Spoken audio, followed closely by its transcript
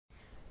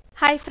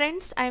Hi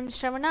friends, I am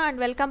Shravana and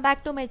welcome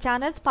back to my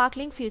channel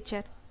Sparkling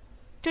Future.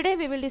 Today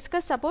we will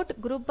discuss about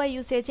group by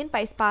usage in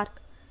Pyspark.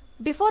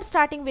 Before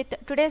starting with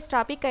today's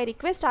topic, I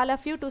request all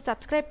of you to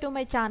subscribe to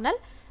my channel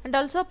and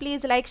also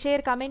please like,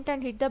 share, comment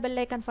and hit the bell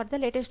icon for the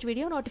latest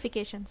video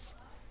notifications.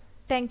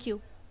 Thank you.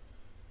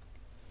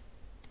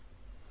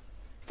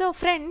 So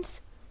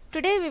friends,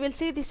 today we will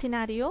see the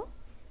scenario.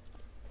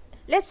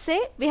 Let's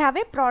say we have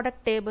a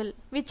product table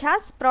which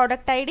has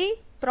product ID,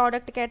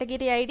 product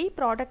category ID,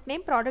 product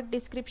name, product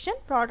description,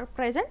 product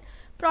price and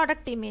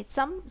product image,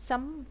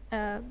 some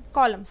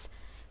columns.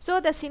 So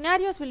the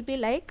scenarios will be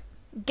like,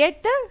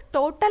 get the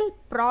total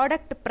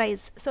product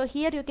price. So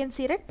here you can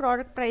see that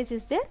product price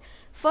is there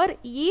for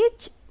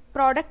each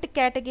product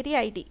category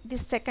ID,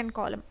 this second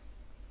column,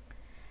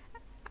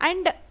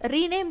 and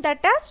rename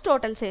that as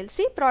total sales.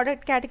 See,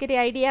 product category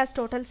ID as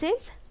total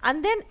sales,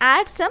 and then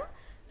add some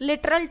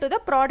literal to the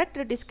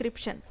product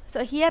description.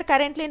 So here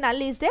currently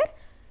null is there,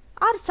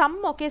 or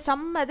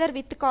some other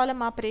with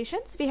column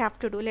operations we have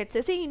to do. Let's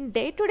say, see, in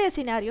day-to-day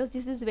scenarios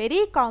this is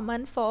very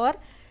common for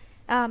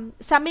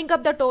summing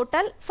up the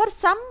total for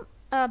some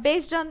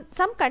based on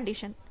some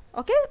condition,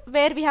 okay,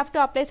 where we have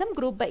to apply some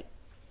group by.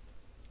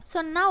 So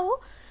now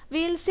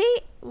we will see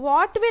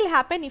what will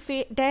happen if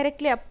we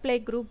directly apply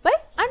group by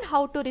and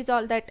how to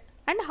resolve that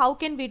and how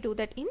can we do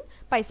that in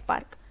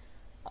Pyspark.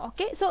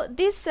 Okay, so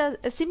this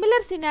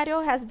similar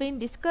scenario has been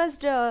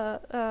discussed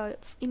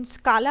in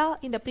Scala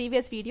in the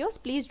previous videos.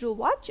 Please do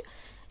watch.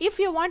 If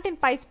you want in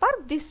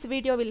Pyspark, this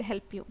video will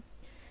help you.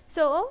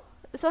 So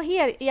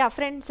here, yeah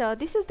friends,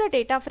 this is the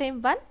data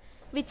frame 1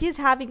 which is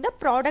having the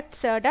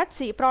products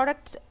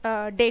products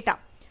data,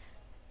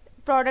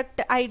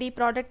 product ID,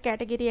 product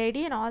category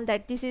ID and all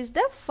that. This is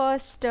the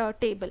first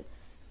table.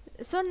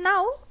 So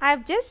now I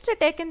have just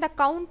taken the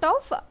count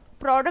of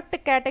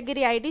product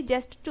category ID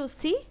just to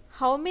see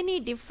how many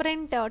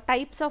different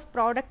types of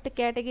product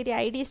category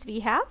IDs we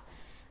have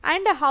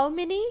and how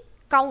many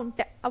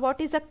count, what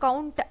is the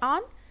count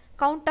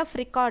of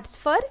records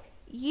for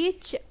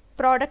each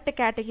product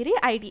category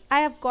ID. I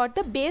have got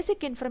the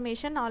basic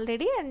information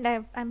already and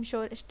I am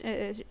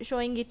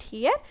showing it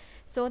here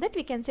so that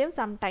we can save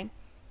some time.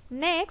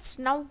 Next,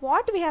 now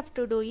what we have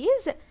to do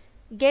is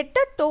get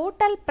the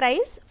total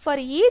price for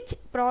each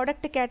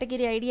product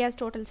category ID as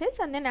total sales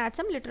and then add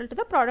some literal to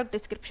the product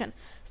description.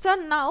 So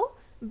now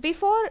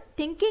before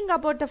thinking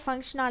about the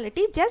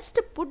functionality, just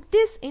put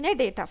this in a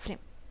data frame.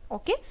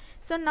 Okay,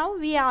 so now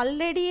we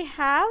already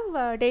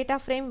have data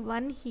frame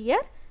 1 here,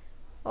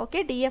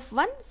 okay,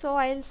 df1. So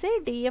I'll say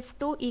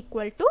df2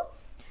 equal to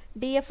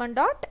df1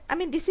 dot, I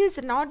mean this is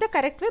not the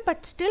correct way,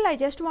 but still I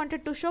just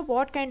wanted to show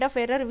what kind of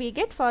error we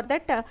get. For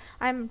that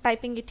I'm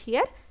typing it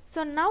here.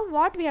 So now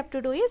what we have to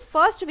do is,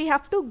 first we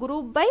have to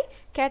group by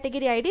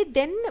category ID,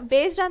 then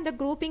based on the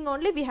grouping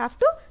only we have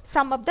to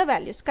sum up the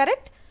values,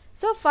 correct?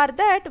 So for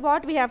that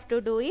what we have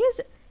to do is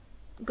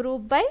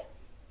group by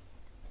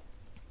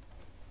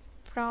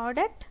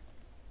product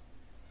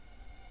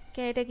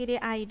category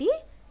ID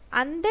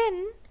and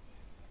then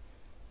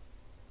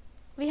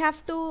we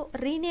have to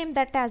rename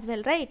that as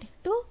well, right,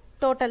 to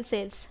total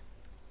sales.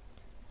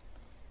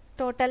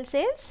 Total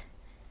sales.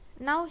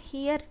 Now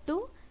here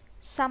to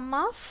sum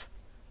of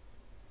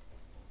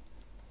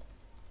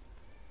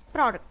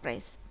product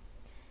price,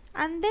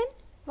 and then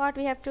what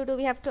we have to do,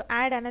 we have to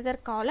add another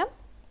column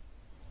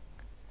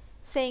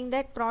saying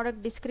that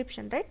product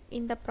description, right?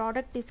 In the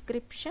product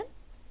description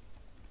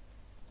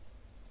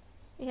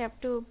we have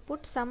to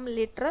put some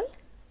literal.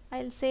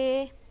 I'll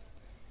say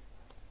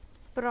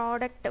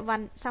product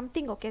 1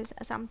 something, okay,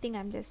 something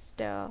I'm just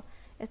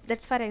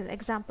that's for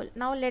example.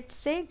 Now let's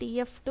say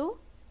df2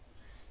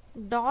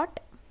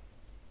 dot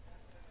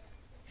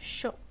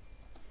show.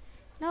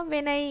 Now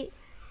when I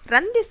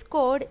run this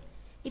code,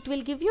 it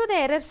will give you the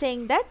error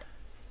saying that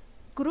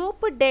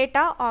group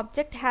data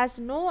object has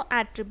no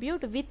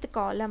attribute with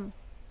column,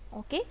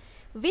 okay,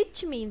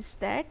 which means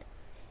that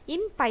in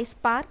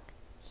Pyspark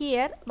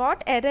here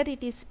what error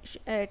it is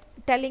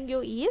telling you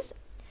is,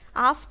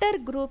 after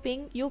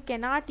grouping you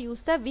cannot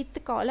use the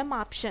with column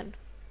option.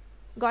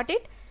 Got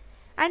it?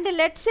 And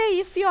let's say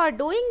if you are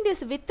doing this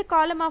with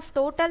column of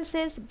total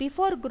sales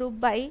before group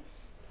by,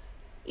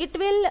 it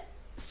will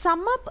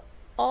sum up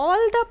all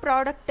the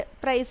product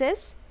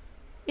prices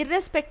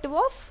irrespective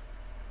of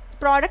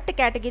product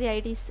category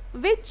IDs,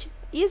 which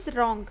is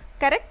wrong,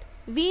 correct?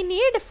 We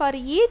need for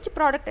each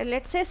product,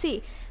 let's say,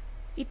 see,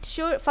 it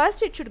should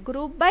first it should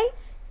group by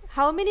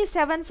how many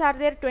 7s are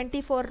there,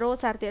 24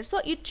 rows are there, so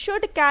it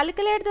should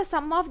calculate the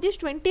sum of these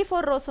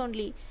 24 rows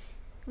only.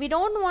 We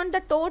don't want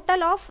the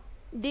total of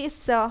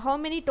this how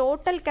many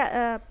total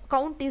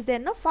count is there,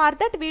 no? For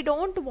that we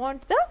don't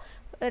want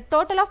the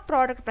total of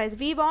product price,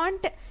 we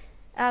want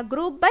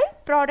group by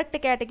product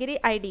category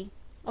ID.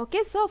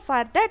 Okay, so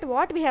for that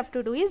what we have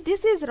to do is,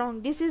 this is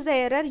wrong, this is the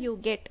error you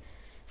get.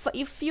 For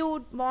if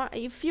you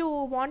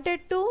wanted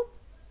to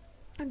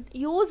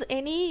use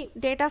any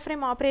data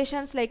frame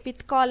operations like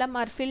with column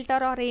or filter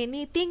or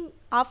anything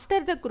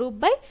after the group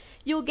by,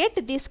 you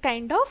get this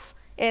kind of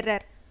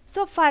error.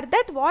 So for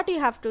that what you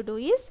have to do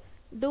is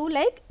do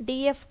like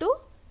df2,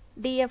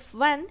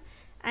 df1,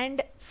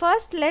 and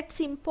first let's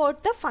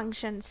import the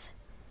functions.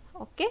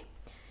 Okay,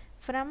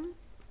 from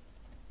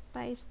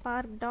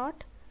pyspark.sql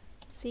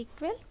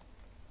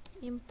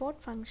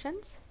import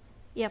functions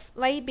f.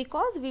 Why?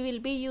 Because we will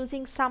be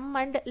using sum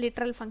and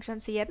literal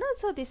functions here, no?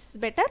 So this is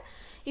better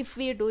if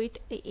we do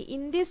it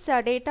in this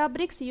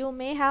Databricks. You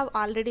may have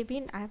already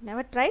been, I have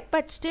never tried,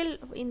 but still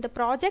in the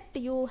project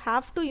you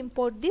have to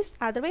import this,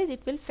 otherwise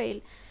it will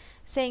fail,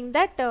 saying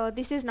that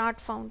this is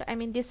not found. I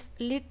mean, this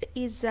lit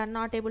is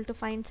not able to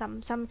find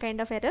some kind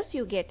of errors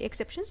you get,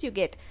 exceptions you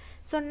get.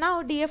 So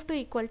now df2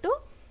 equal to,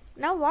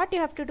 now what you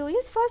have to do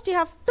is first you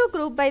have to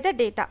group by the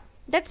data.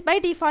 That's by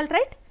default,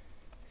 right?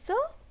 So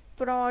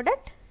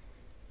product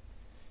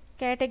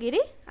category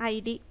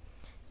ID.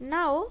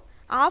 Now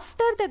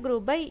after the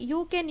group by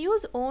you can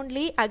use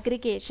only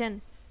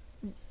aggregation.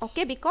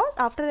 Okay, because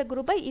after the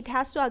group by it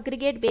has to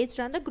aggregate based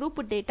on the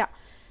group data.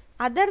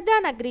 Other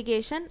than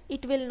aggregation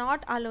it will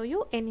not allow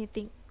you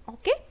anything.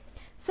 Okay,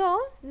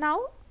 so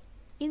now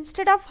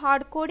instead of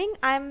hard coding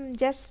I am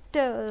just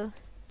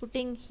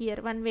putting here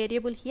one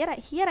variable here.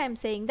 Here I am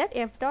saying that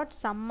f dot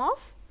sum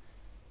of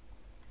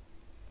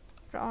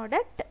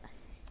product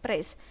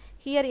price.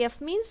 Here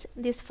f means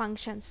these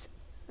functions.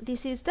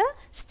 This is the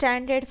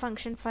standard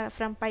function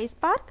from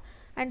Pyspark,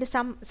 and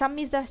sum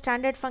is the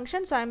standard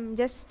function. So I am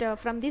just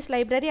from this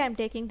library I am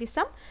taking this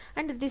sum,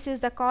 and this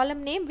is the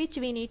column name which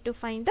we need to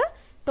find the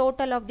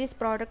total of this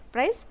product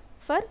price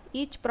for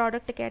each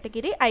product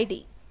category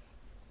ID.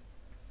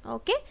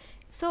 Okay,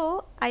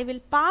 so I will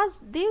pass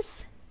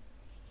this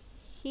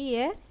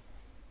here.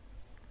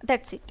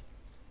 That's it.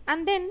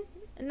 And then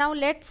now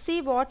let's see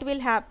what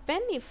will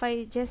happen if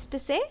I just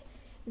say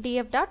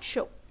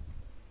df.show.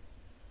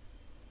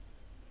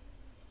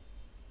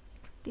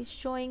 It is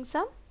showing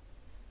some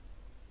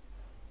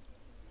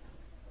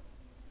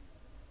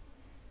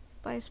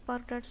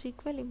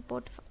pyspark.sql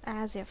import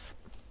as f.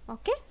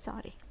 Okay,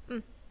 sorry.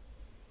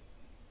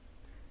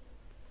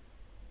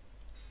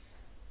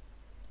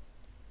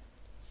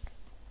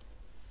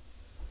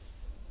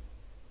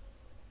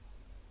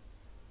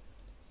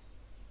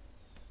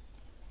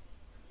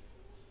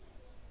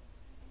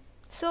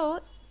 So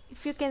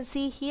if you can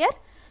see here,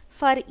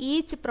 for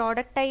each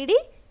product ID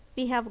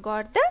we have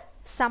got the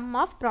sum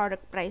of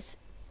product price.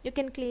 You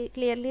can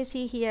clearly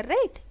see here,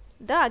 right?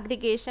 The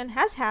aggregation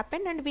has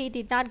happened and we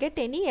did not get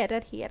any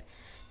error here.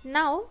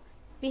 Now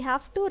we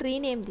have to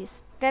rename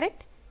this,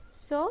 correct?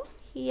 So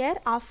here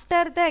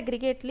after the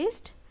aggregate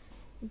list,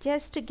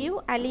 just give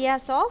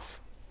alias of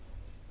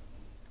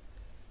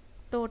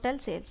total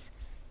sales,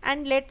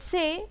 and let's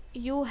say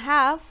you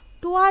have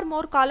 2 or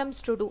more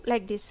columns to do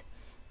like this,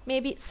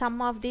 maybe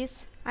sum of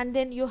this, and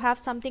then you have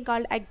something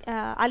called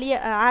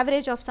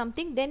average of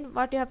something. Then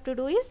what you have to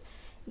do is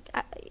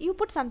you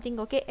put something,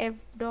 okay, f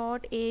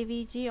dot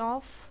avg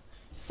of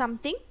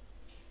something,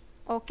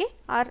 okay,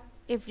 or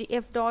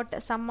f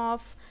dot sum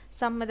of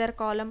some other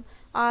column,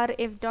 or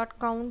f dot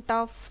count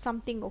of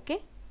something,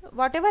 okay,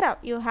 whatever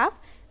you have.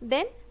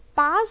 Then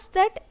pass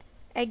that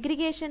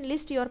aggregation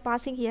list you are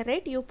passing here,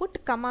 right? You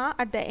put comma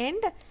at the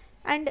end,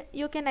 and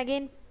you can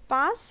again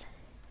pass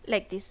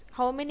like this.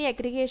 How many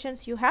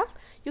aggregations you have,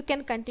 you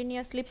can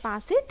continuously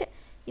pass it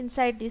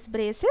inside these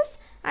braces,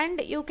 and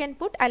you can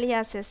put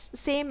aliases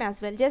same as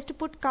well. Just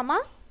put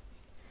comma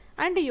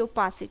and you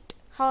pass it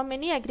how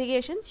many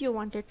aggregations you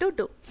wanted to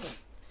do.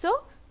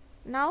 So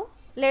now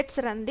let's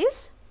run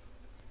this,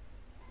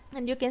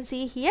 and you can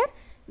see here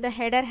the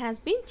header has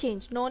been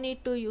changed. No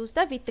need to use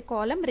the with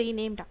column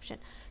renamed option.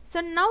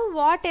 So now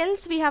what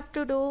else we have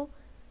to do?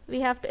 We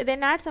have to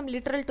then add some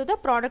literal to the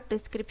product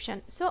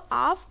description. So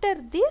after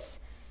this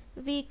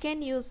we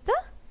can use the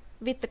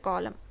with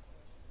column.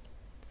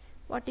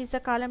 What is the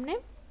column name?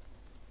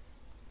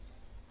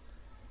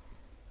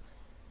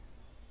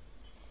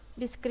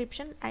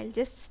 Description. I'll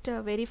just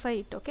verify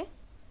it, okay,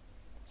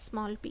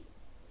 small p.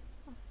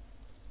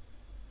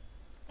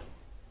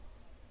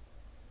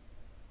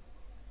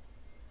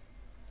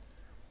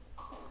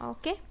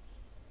 Okay,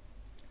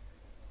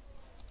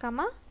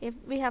 comma, if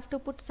we have to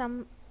put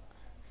some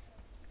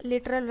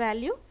literal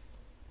value,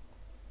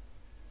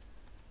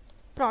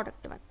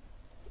 product one.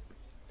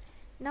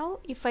 Now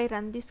if I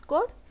run this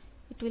code,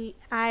 it will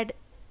add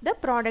the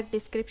product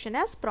description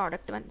as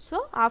product one.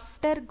 So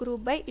after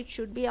group by it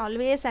should be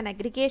always an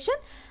aggregation.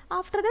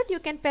 After that you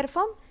can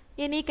perform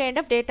any kind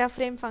of data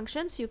frame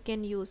functions you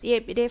can use,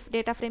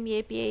 data frame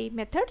API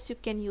methods you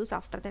can use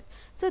after that.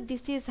 So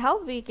this is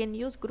how we can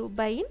use group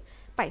by in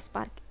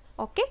Pyspark.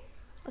 Okay,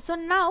 so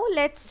now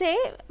let's say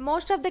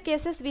most of the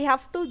cases we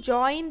have to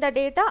join the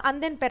data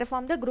and then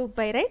perform the group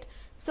by, right?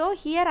 So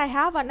here I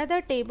have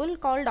another table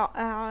called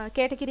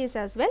categories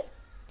as well.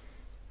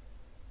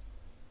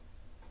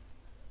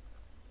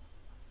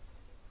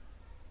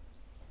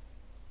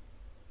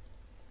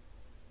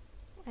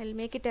 I'll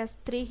make it as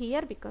 3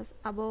 here because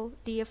above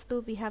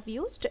df2 we have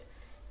used,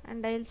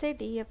 and I'll say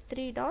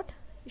df3 dot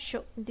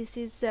show. This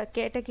is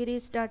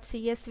categories dot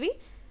csv.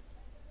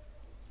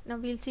 Now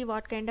we'll see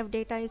what kind of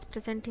data is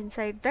present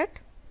inside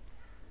that.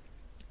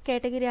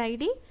 Category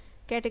ID,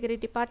 category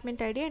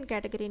department ID and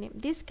category name.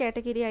 This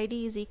category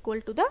ID is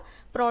equal to the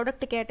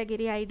product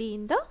category ID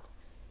in the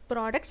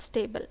products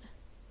table.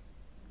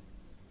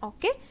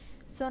 Okay,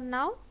 so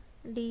now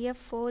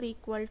df4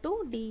 equal to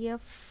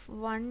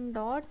df1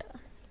 dot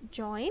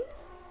join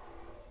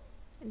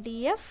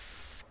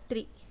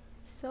df3.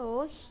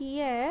 So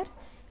here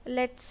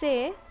let's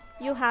say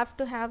you have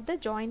to have the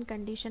join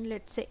condition.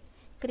 Let's say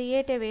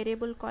create a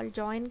variable called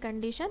join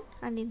condition,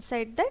 and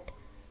inside that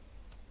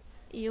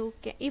you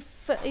can, if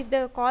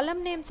the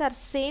column names are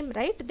same,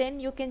 right, then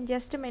you can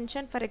just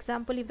mention, for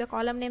example, if the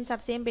column names are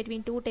same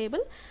between two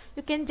tables,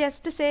 you can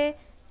just say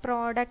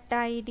product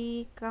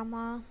ID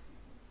comma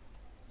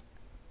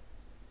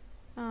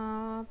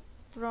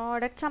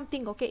product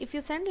something. Okay, if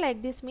you send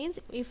like this, means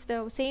if the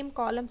same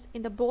columns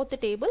in the both the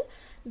table,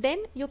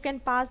 then you can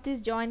pass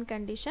this join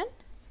condition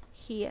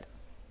here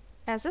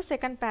as a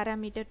second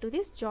parameter to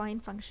this join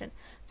function.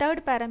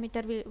 Third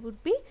parameter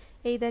would be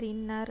either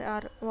inner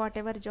or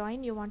whatever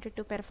join you wanted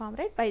to perform,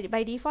 right?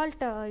 By default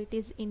it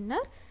is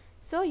inner.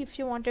 So if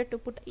you wanted to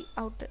put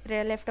out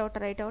left outer,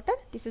 right outer,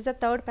 this is the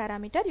third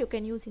parameter you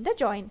can use in the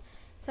join.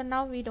 So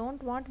now we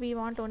don't want, we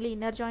want only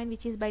inner join,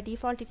 which is by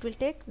default it will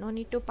take, no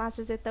need to pass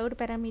as a third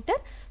parameter.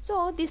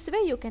 So this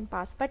way you can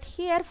pass. But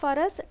here for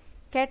us,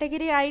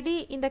 category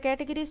ID in the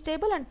categories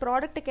table and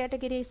product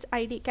category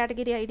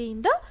ID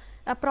in the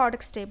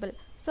products table.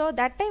 So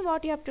that time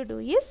what you have to do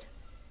is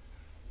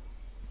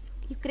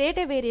you create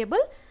a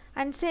variable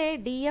and say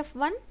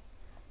df1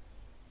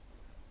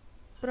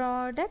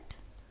 product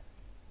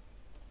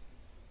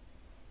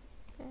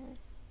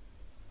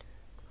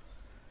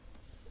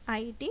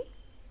ID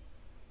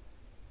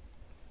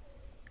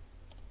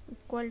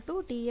equal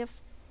to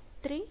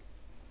df3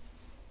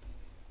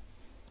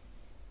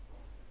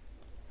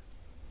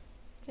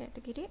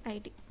 category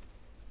ID,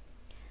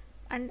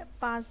 and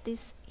pass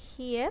this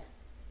here.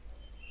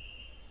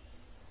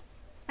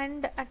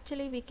 And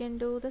actually we can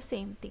do the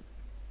same thing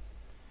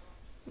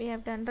we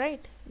have done,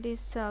 right?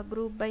 This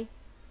group by.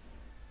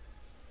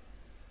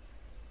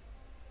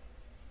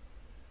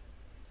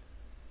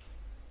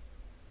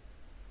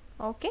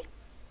 Okay,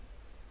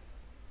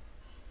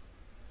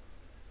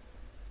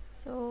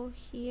 so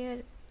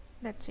here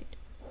that's it,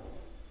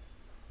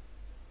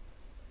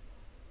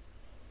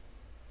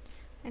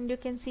 and you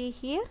can see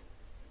here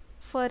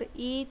for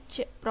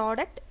each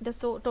product the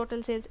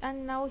total sales.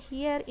 And now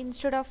here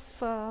instead of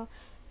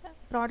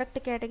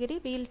product category,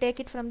 we will take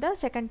it from the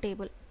second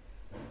table,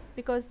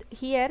 because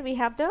here we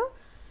have the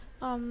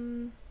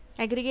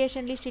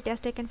aggregation list, it has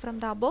taken from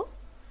the above.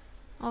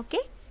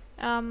 Okay,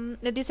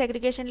 this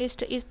aggregation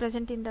list is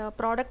present in the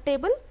product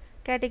table,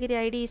 category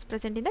ID is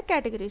present in the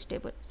categories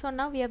table. So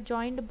now we have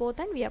joined both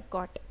and we have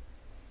got.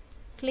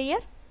 Clear?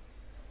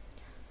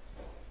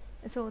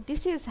 So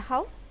this is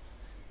how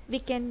we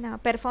can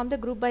perform the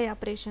group by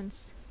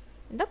operations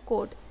in the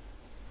code.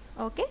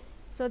 Okay,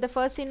 so the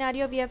first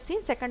scenario we have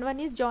seen. Second one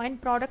is join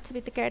products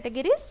with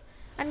categories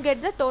and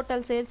get the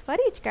total sales for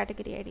each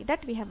category ID,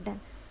 that we have done.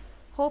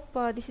 Hope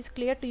this is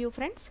clear to you,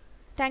 friends.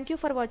 Thank you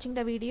for watching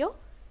the video.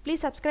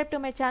 Please subscribe to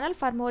my channel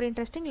for more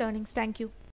interesting learnings. Thank you.